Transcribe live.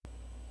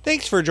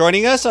Thanks for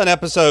joining us on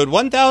episode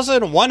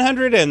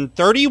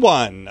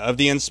 1131 of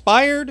the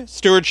Inspired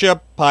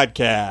Stewardship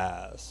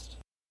Podcast.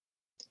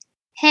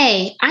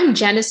 Hey, I'm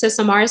Genesis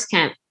Amaris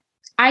Kemp.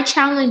 I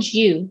challenge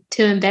you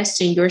to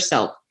invest in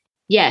yourself.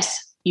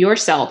 Yes,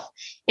 yourself.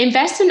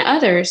 Invest in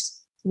others.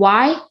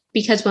 Why?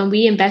 Because when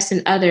we invest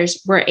in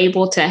others, we're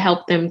able to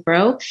help them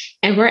grow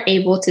and we're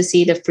able to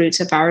see the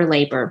fruits of our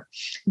labor.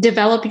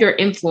 Develop your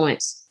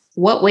influence.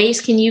 What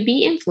ways can you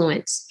be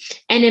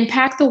influenced? And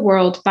impact the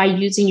world by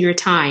using your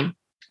time,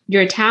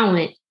 your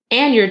talent,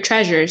 and your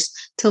treasures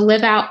to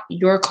live out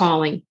your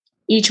calling.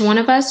 Each one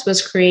of us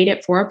was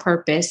created for a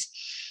purpose.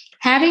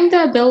 Having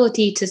the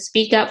ability to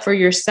speak up for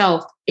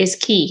yourself is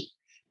key.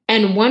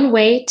 And one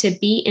way to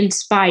be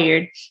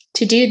inspired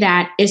to do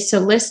that is to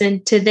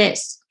listen to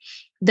this,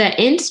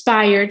 the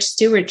Inspired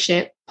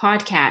Stewardship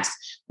Podcast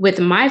with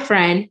my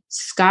friend,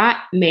 Scott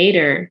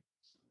Mader.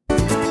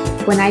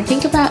 When I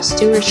think about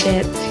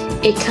stewardship,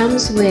 it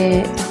comes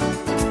with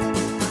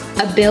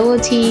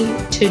ability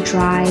to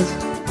drive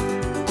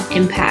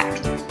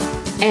impact.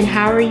 And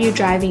how are you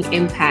driving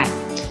impact?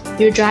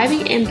 You're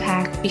driving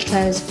impact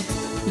because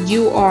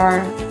you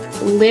are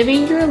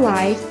living your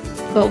life,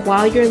 but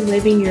while you're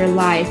living your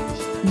life,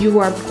 you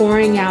are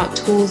pouring out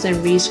tools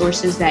and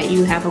resources that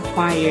you have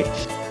acquired.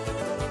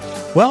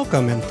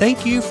 Welcome and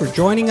thank you for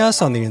joining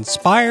us on the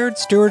Inspired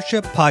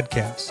Stewardship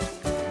Podcast.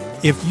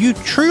 If you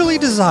truly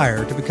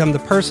desire to become the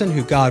person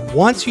who God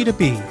wants you to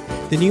be,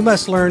 then you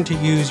must learn to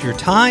use your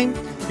time,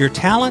 your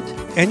talent,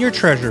 and your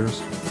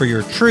treasures for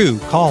your true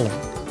calling.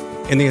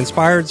 In the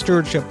Inspired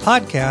Stewardship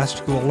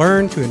Podcast, you will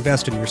learn to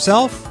invest in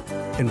yourself,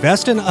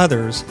 invest in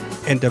others,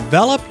 and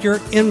develop your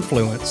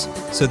influence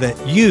so that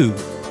you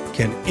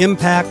can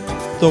impact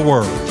the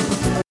world.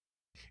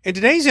 In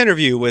today's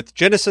interview with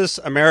Genesis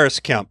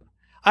Amaris Kemp,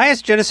 I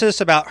asked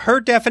Genesis about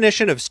her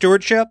definition of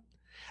stewardship.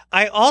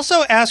 I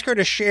also asked her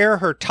to share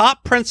her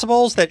top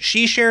principles that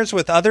she shares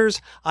with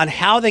others on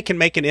how they can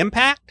make an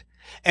impact.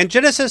 And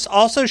Genesis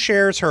also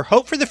shares her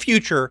hope for the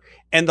future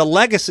and the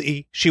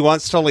legacy she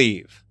wants to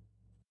leave.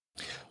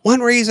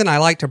 One reason I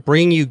like to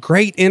bring you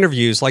great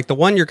interviews like the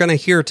one you're going to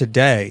hear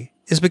today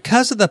is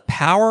because of the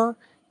power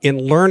in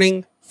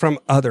learning from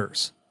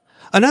others.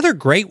 Another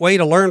great way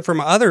to learn from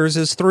others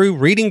is through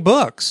reading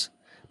books.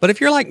 But if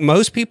you're like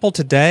most people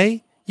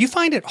today, you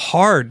find it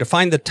hard to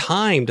find the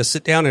time to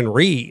sit down and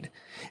read.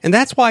 And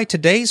that's why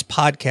today's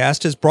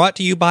podcast is brought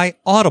to you by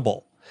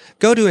Audible.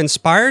 Go to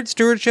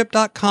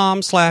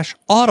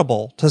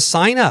inspiredstewardship.com/audible to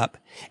sign up,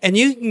 and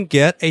you can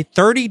get a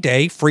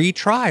 30-day free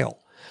trial.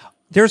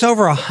 There's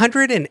over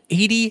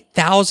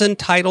 180,000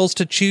 titles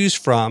to choose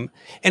from,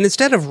 and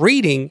instead of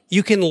reading,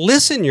 you can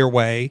listen your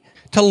way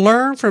to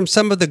learn from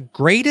some of the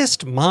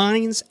greatest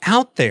minds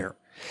out there.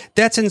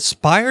 That's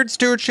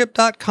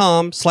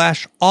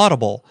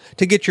inspiredstewardship.com/audible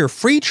to get your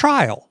free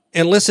trial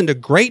and listen to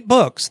great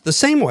books the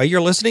same way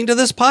you're listening to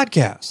this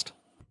podcast.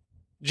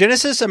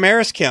 Genesis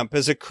Amaris Kemp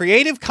is a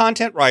creative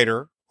content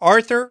writer,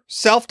 author,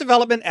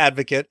 self-development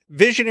advocate,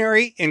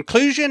 visionary,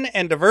 inclusion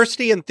and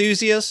diversity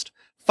enthusiast,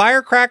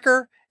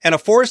 firecracker, and a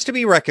force to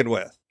be reckoned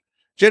with.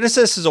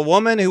 Genesis is a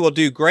woman who will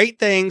do great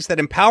things that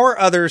empower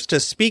others to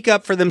speak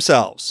up for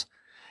themselves.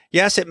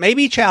 Yes, it may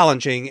be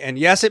challenging, and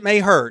yes, it may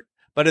hurt,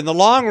 but in the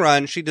long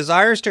run, she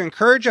desires to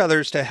encourage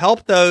others to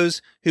help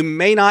those who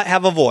may not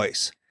have a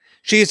voice.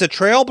 She is a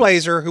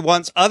trailblazer who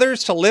wants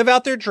others to live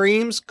out their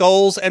dreams,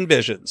 goals, and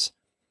visions.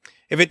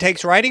 If it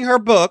takes writing her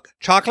book,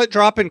 Chocolate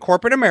Drop in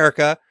Corporate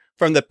America,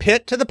 From the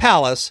Pit to the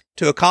Palace,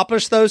 to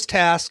accomplish those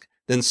tasks,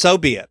 then so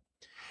be it.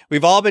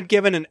 We've all been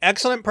given an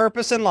excellent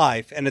purpose in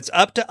life, and it's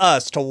up to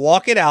us to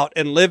walk it out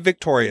and live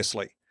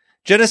victoriously.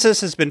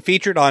 Genesis has been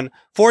featured on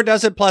 4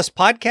 Dozen Plus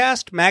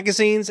podcast,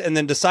 magazines, and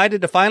then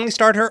decided to finally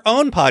start her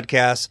own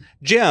podcast,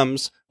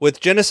 Gems, with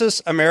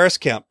Genesis Amaris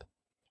Kemp.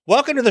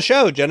 Welcome to the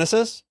show,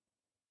 Genesis.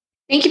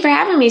 Thank you for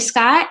having me,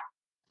 Scott.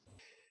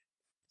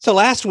 So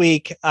last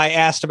week, I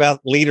asked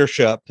about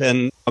leadership.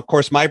 And of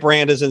course, my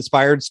brand is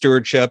Inspired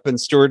Stewardship.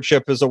 And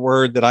stewardship is a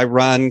word that I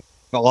run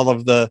all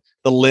of the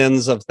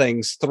lens of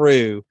things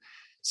through.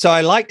 So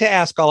I like to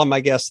ask all of my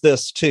guests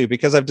this too,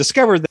 because I've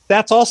discovered that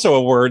that's also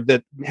a word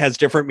that has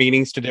different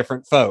meanings to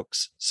different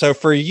folks. So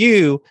for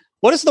you,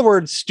 what does the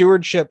word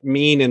stewardship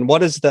mean? And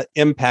what has the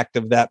impact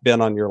of that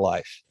been on your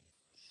life?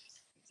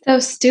 So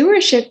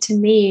stewardship to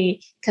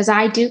me, because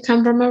I do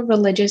come from a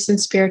religious and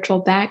spiritual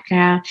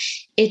background,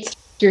 it's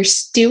you're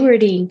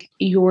stewarding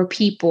your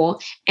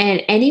people,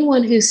 and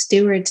anyone who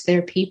stewards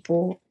their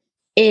people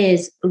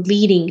is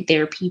leading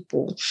their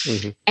people.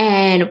 Mm-hmm.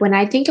 And when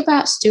I think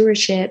about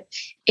stewardship,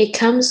 it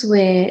comes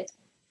with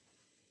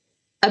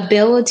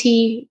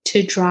ability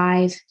to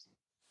drive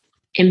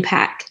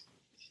impact.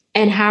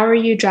 And how are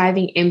you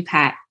driving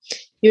impact?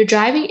 You're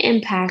driving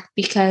impact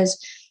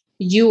because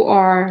you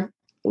are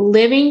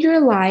living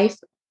your life,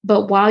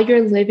 but while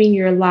you're living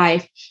your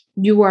life,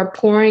 you are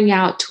pouring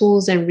out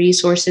tools and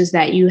resources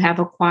that you have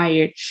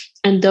acquired.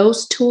 And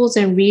those tools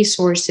and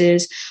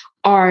resources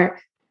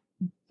are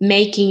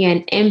making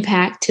an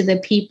impact to the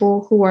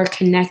people who are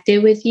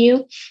connected with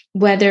you,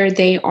 whether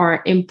they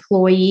are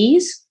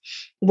employees,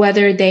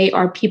 whether they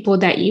are people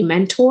that you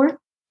mentor,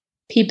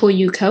 people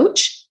you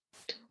coach,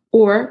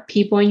 or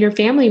people in your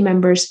family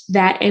members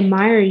that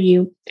admire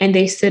you and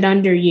they sit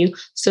under you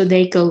so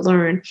they could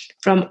learn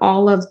from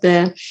all of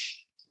the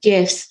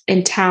gifts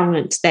and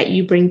talents that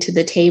you bring to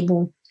the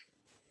table.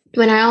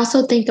 When I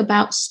also think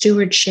about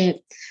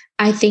stewardship,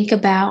 I think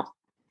about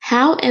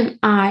how am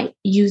I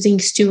using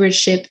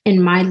stewardship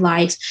in my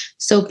life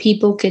so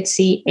people could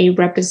see a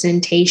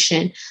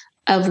representation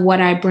of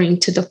what I bring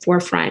to the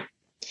forefront?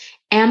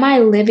 Am I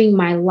living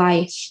my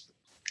life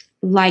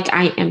like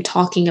I am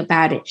talking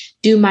about it?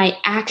 Do my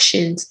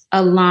actions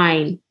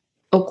align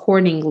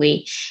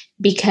accordingly?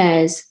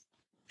 Because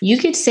you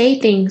could say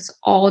things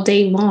all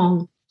day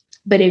long,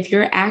 but if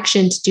your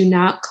actions do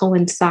not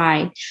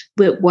coincide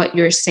with what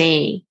you're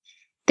saying,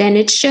 then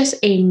it's just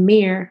a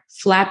mere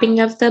flapping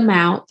of the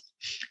mouth,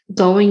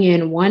 going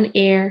in one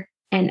ear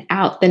and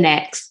out the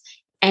next.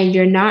 And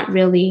you're not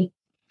really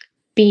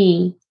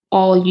being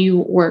all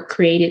you were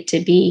created to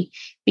be,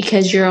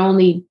 because you're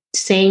only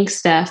saying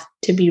stuff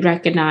to be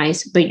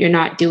recognized, but you're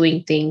not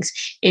doing things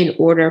in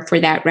order for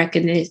that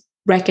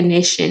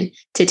recognition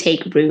to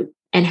take root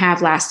and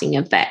have lasting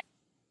effect.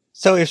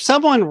 So if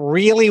someone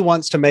really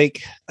wants to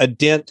make a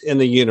dent in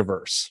the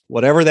universe,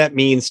 whatever that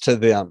means to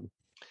them,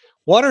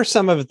 what are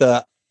some of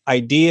the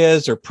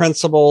ideas or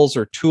principles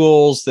or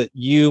tools that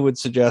you would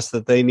suggest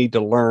that they need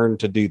to learn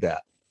to do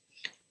that?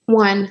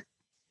 1,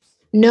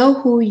 know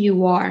who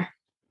you are.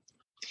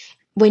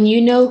 When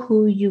you know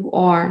who you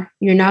are,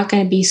 you're not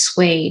going to be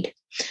swayed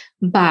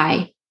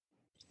by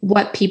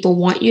what people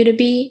want you to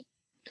be,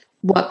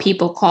 what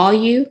people call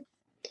you,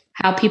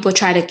 how people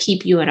try to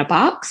keep you in a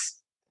box,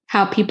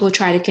 how people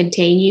try to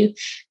contain you,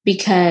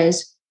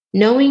 because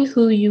knowing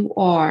who you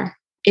are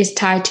is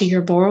tied to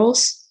your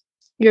morals,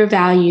 your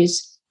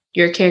values,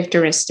 your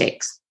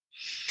characteristics.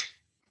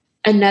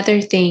 Another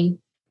thing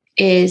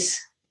is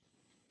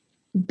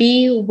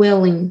be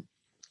willing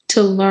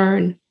to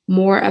learn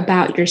more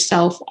about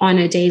yourself on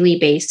a daily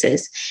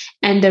basis.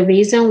 And the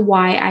reason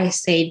why I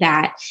say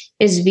that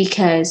is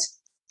because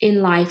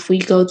in life, we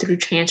go through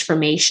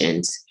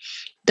transformations.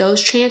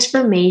 Those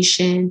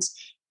transformations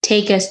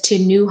take us to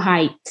new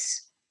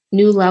heights,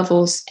 new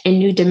levels, and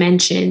new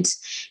dimensions.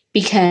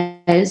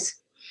 Because,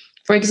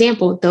 for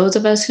example, those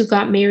of us who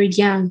got married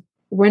young,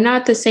 we're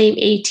not the same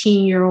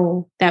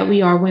 18-year-old that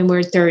we are when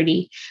we're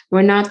 30.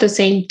 We're not the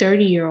same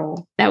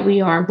 30-year-old that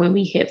we are when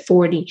we hit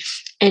 40,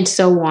 and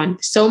so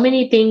on. So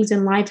many things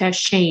in life have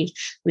changed.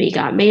 We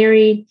got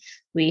married,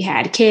 we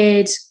had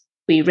kids,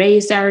 we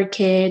raised our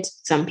kids.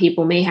 Some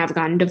people may have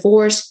gotten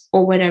divorced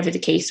or whatever the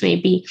case may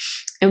be.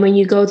 And when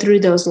you go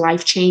through those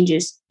life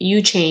changes,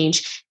 you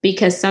change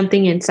because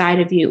something inside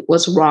of you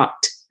was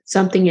rocked.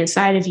 Something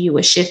inside of you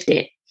was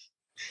shifted.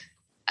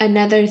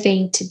 Another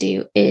thing to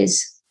do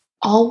is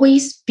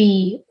always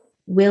be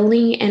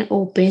willing and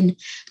open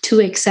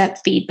to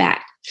accept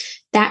feedback.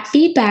 That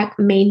feedback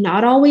may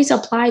not always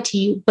apply to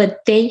you, but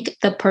thank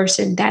the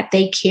person that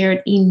they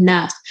cared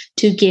enough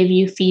to give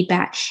you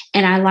feedback.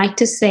 And I like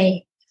to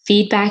say,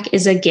 feedback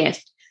is a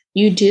gift.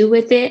 You do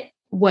with it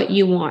what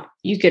you want.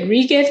 You could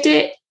regift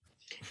it,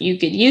 you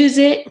could use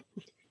it,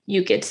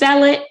 you could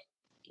sell it,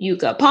 you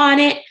could pawn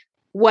it,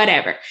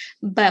 whatever.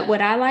 But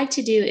what I like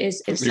to do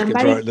is if somebody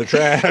can throw it in the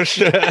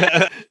trash.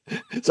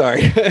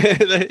 Sorry,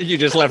 you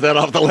just left that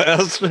off the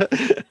list.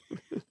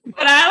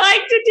 What I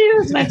like to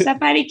do is when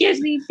somebody gives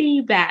me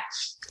feedback.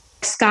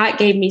 Scott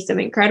gave me some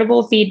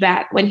incredible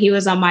feedback when he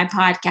was on my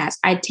podcast.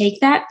 I take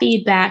that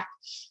feedback,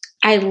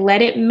 I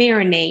let it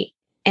marinate,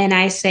 and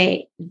I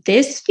say,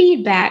 this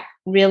feedback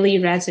really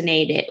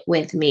resonated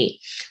with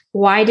me.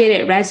 Why did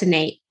it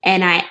resonate?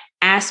 And I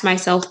ask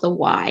myself the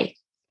why.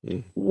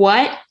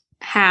 What,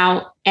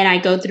 how, and I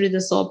go through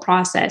this little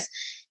process.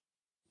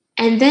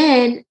 And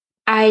then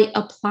I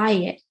apply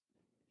it.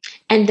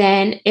 And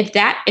then if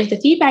the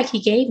feedback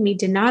he gave me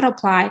did not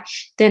apply,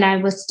 then I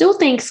would still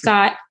thank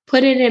Scott,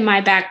 put it in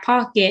my back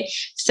pocket.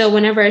 So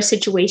whenever a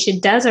situation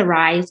does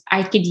arise,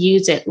 I could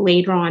use it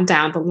later on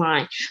down the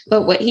line.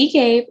 But what he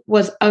gave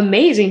was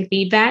amazing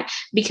feedback,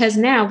 because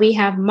now we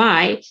have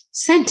my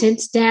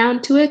sentence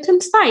down to a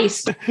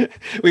concise.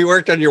 We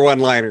worked on your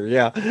one-liner.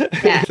 Yeah.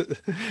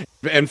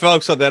 And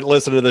folks that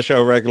listen to the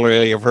show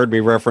regularly have heard me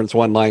reference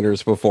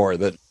one-liners before,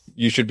 that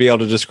you should be able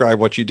to describe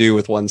what you do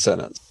with one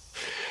sentence.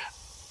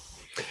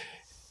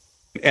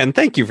 And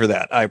thank you for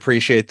that. I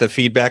appreciate the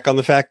feedback on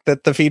the fact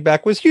that the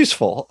feedback was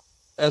useful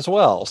as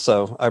well.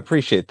 So I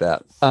appreciate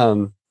that.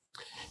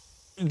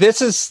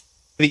 This is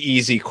the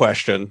easy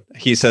question,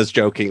 he says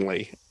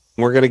jokingly.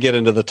 We're going to get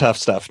into the tough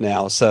stuff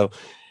now. So,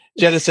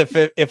 Janice,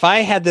 if I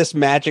had this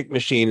magic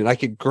machine and I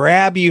could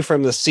grab you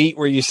from the seat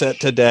where you sit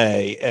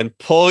today and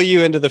pull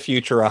you into the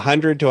future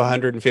 100 to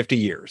 150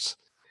 years,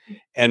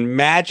 and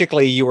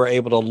magically you were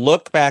able to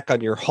look back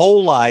on your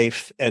whole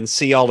life and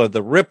see all of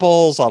the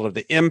ripples, all of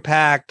the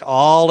impact,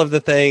 all of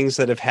the things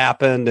that have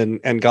happened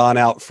and gone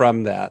out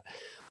from that,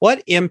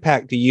 what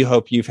impact do you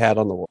hope you've had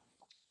on the world?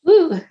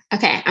 Ooh,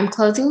 okay. I'm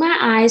closing my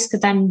eyes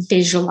because I'm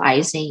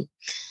visualizing.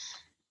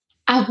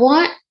 I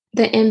want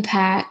the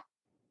impact.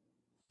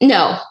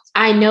 No,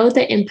 I know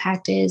the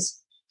impact is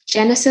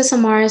Genesis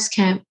Amaris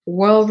Kemp,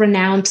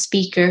 world-renowned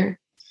speaker,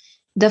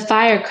 the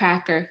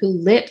firecracker who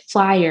lit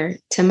fire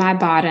to my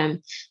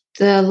bottom,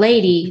 the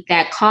lady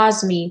that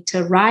caused me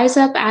to rise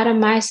up out of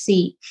my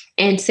seat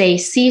and say,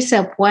 "Si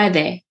se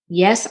puede."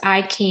 Yes,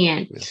 I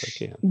can. Yes, I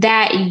can.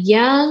 That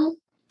young,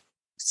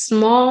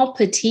 small,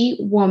 petite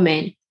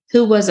woman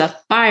who was a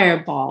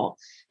fireball.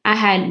 I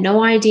had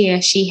no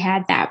idea she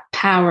had that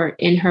power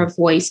in her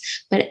voice.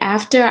 But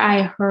after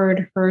I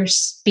heard her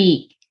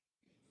speak,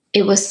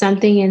 it was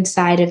something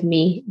inside of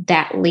me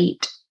that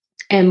leaped.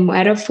 And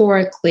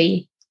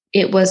metaphorically,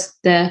 it was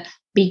the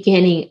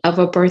beginning of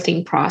a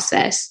birthing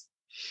process.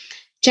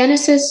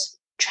 Genesis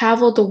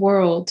traveled the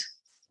world.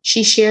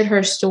 She shared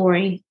her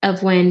story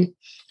of when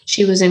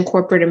she was in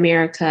corporate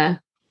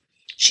America.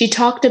 She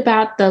talked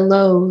about the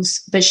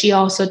lows, but she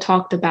also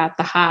talked about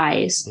the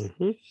highs.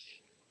 Mm-hmm.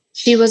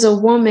 She was a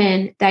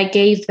woman that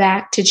gave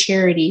back to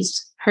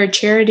charities. Her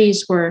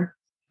charities were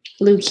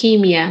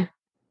leukemia,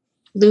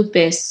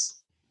 lupus,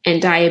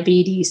 and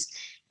diabetes,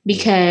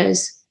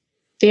 because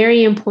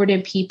very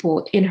important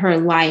people in her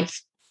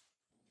life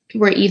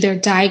were either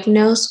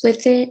diagnosed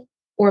with it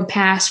or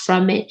passed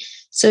from it.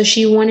 So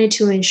she wanted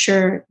to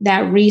ensure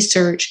that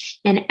research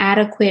and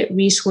adequate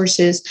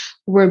resources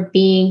were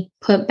being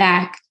put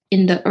back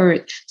in the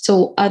earth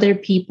so other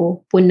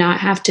people would not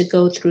have to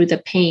go through the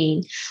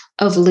pain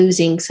of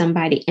losing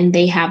somebody and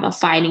they have a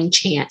fighting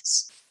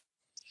chance.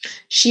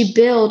 She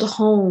built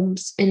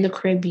homes in the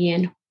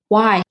Caribbean.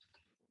 Why?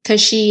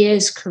 Because she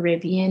is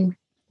Caribbean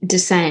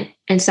descent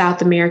and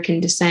South American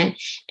descent.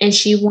 And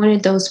she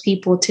wanted those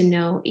people to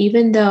know,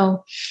 even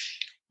though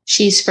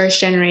she's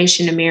first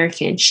generation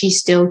American, she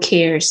still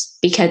cares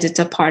because it's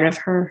a part of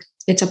her.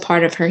 It's a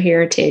part of her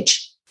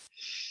heritage.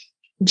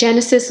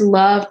 Genesis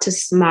loved to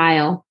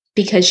smile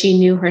because she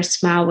knew her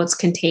smile was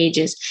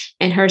contagious,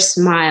 and her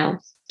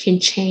smile can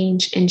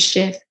change and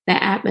shift the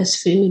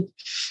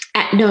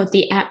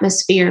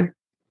atmosphere.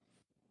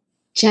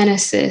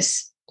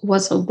 Genesis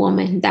was a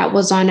woman that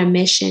was on a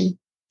mission.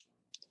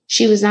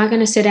 She was not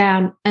going to sit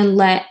down and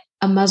let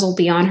a muzzle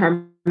be on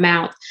her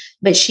mouth,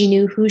 but she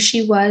knew who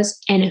she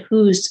was and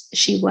whose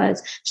she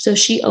was. So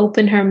she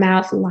opened her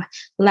mouth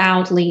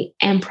loudly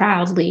and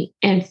proudly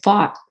and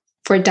fought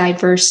for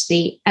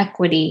diversity,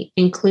 equity,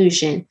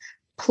 inclusion,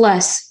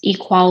 plus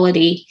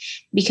equality,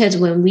 because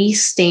when we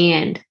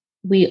stand,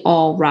 we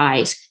all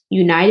rise.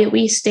 United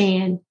we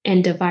stand,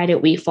 and divided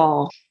we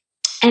fall.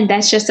 And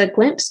that's just a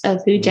glimpse of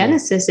who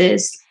Genesis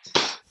is.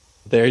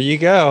 There you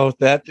go.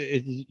 That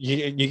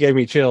you gave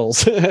me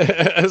chills.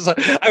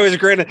 I was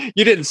grinning.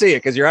 You didn't see it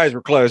because your eyes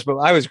were closed, but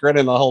I was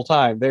grinning the whole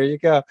time. There you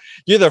go.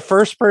 You're the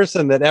first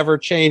person that ever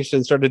changed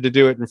and started to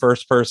do it in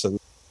first person.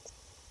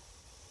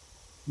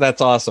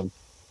 That's awesome.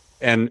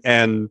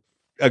 And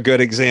a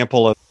good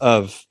example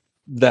of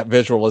that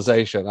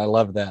visualization. I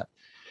love that.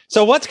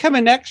 So what's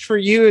coming next for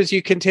you as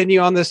you continue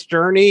on this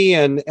journey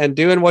and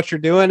doing what you're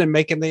doing and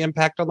making the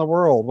impact on the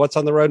world? What's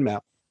on the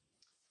roadmap?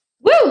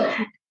 Woo!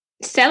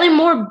 Selling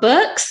more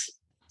books,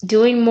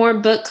 doing more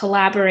book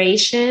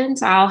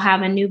collaborations. I'll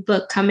have a new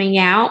book coming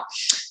out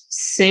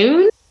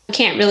soon. I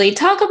can't really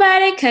talk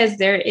about it because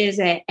there is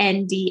an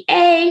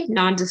NDA,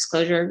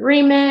 non-disclosure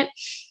agreement.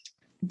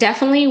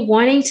 Definitely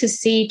wanting to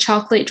see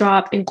Chocolate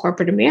Drop in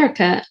corporate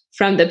America,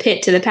 From the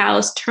Pit to the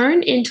Palace,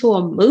 turned into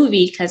a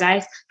movie, because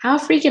how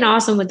freaking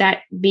awesome would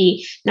that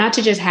be? Not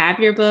to just have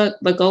your book,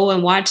 but go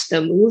and watch the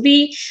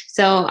movie.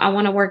 So I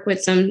want to work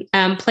with some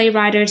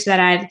playwriters that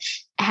I've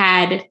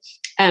had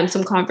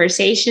some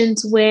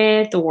conversations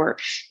with,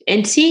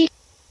 and see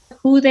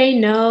who they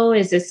know.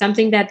 Is it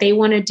something that they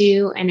want to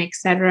do, and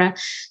etc.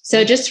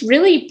 So just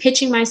really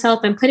pitching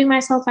myself and putting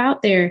myself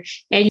out there.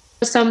 And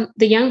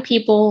the young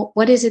people,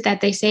 what is it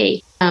that they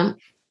say?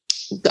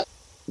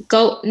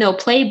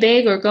 Play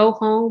big or go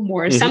home,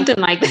 or something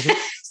like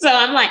that. So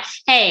I'm like,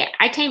 hey,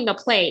 I came to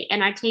play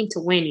and I came to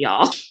win,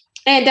 y'all.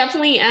 And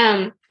definitely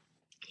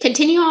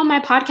continue on my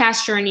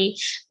podcast journey.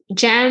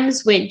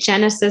 Gems with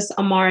Genesis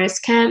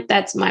Amaris Kemp.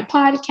 That's my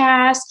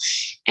podcast.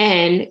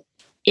 And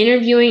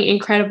interviewing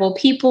incredible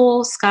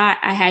people. Scott,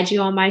 I had you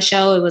on my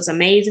show. It was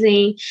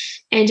amazing.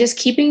 And just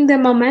keeping the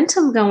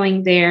momentum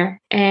going there.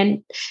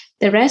 And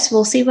the rest,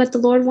 we'll see what the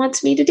Lord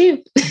wants me to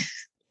do.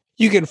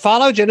 You can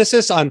follow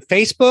Genesis on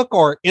Facebook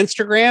or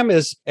Instagram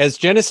as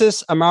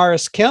Genesis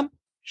Amaris Kemp.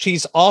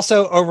 She's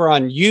also over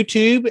on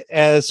YouTube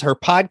as her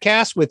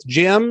podcast with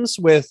Gems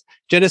with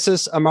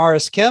Genesis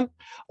Amaris Kemp.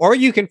 Or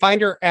you can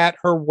find her at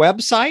her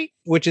website,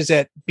 which is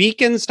at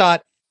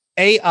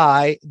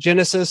beacons.ai,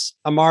 Genesis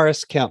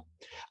Amaris Kemp.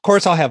 Of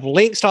course, I'll have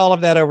links to all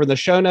of that over in the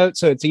show notes,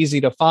 so it's easy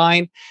to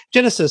find.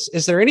 Genesis,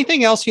 is there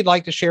anything else you'd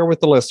like to share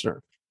with the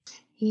listener?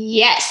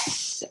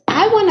 Yes,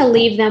 I want to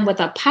leave them with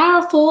a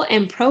powerful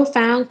and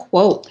profound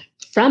quote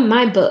from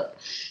my book,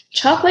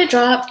 Chocolate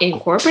Drop in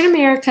Corporate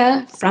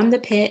America, From the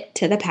Pit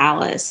to the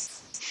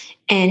Palace.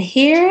 And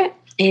here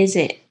is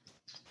it.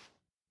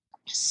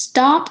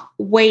 Stop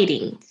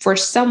waiting for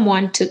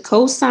someone to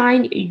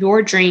co-sign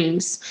your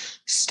dreams.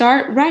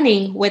 Start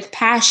running with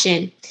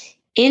passion.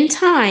 In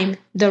time,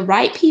 the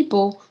right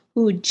people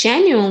who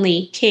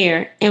genuinely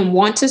care and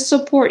want to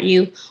support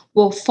you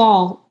will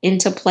fall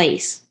into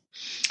place.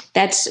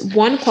 That's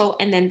one quote.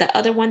 And then the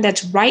other one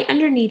that's right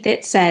underneath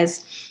it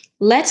says,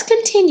 let's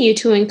continue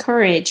to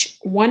encourage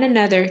one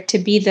another to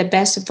be the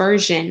best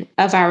version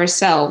of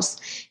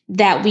ourselves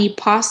that we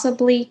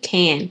possibly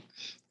can.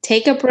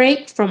 Take a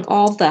break from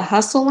all the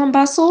hustle and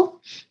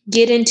bustle,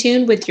 get in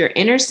tune with your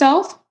inner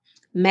self,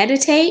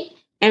 meditate,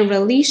 and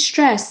release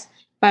stress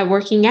by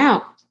working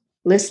out,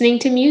 listening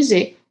to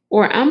music,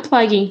 or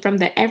unplugging from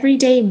the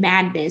everyday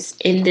madness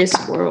in this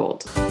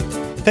world.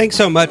 Thanks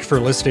so much for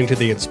listening to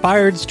the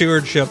Inspired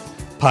Stewardship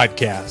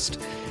Podcast.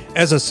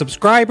 As a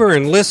subscriber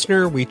and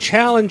listener, we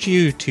challenge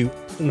you to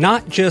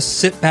not just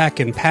sit back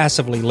and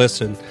passively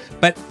listen,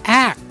 but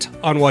act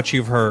on what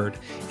you've heard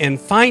and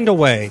find a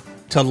way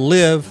to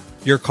live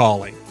your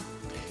calling.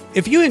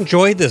 If you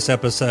enjoyed this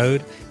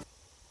episode,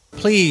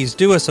 please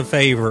do us a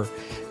favor.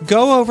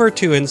 Go over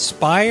to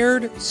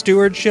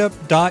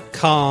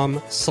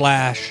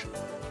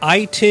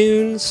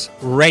inspiredstewardship.com/iTunes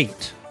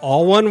rate,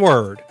 all one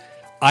word,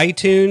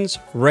 iTunes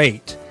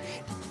rate.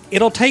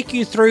 It'll take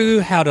you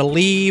through how to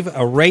leave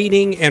a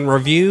rating and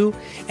review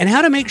and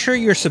how to make sure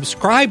you're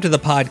subscribed to the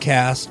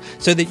podcast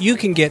so that you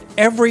can get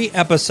every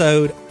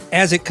episode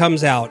as it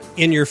comes out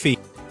in your feed.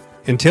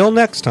 Until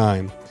next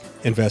time,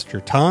 invest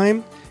your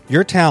time,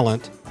 your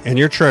talent, and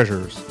your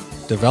treasures.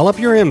 Develop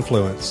your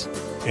influence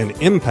and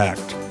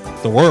impact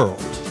the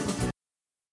world.